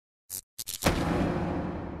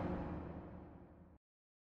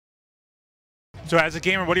So as a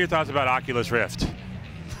gamer, what are your thoughts about Oculus Rift?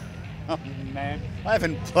 Oh man, I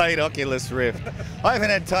haven't played Oculus Rift. I haven't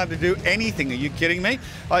had time to do anything. Are you kidding me?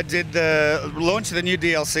 I did the launch of the new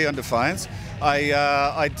DLC on Defiance.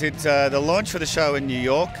 I did the launch for the show in New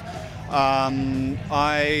York.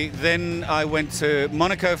 I went to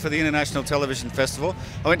Monaco for the International Television Festival.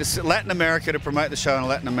 I went to Latin America to promote the show in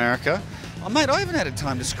Latin America. Oh, mate, I haven't had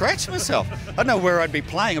time to scratch myself. I don't know where I'd be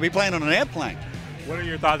playing. I'd be playing on an airplane. What are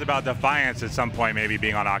your thoughts about Defiance at some point maybe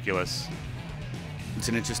being on Oculus? It's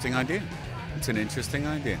an interesting idea. It's an interesting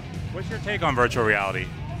idea. What's your take on virtual reality?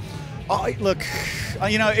 Look,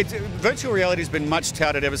 you know, virtual reality has been much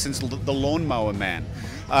touted ever since the Lawnmower Man.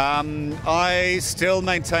 I still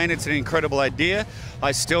maintain it's an incredible idea.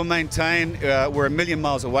 I still maintain we're a million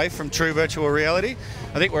miles away from true virtual reality.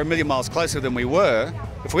 I think we're a million miles closer than we were.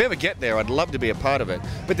 If we ever get there, I'd love to be a part of it.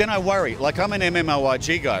 But then I worry, like I'm an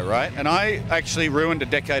MMORPG guy, right? And I actually ruined a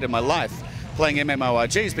decade of my life playing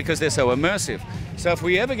MMORPGs because they're so immersive. So if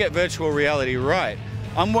we ever get virtual reality right,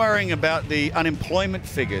 I'm worrying about the unemployment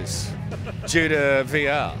figures due to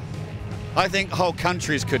VR. I think whole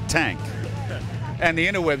countries could tank. And the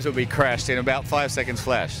interwebs will be crashed in about 5 seconds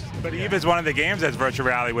flash. But EVE is one of the games that's virtual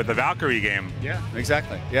reality with the Valkyrie game. Yeah,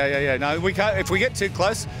 exactly. Yeah. No, we can't. If we get too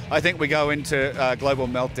close, I think we go into global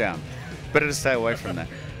meltdown. Better to stay away from that.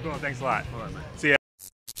 Cool, thanks a lot. All right, mate. See ya.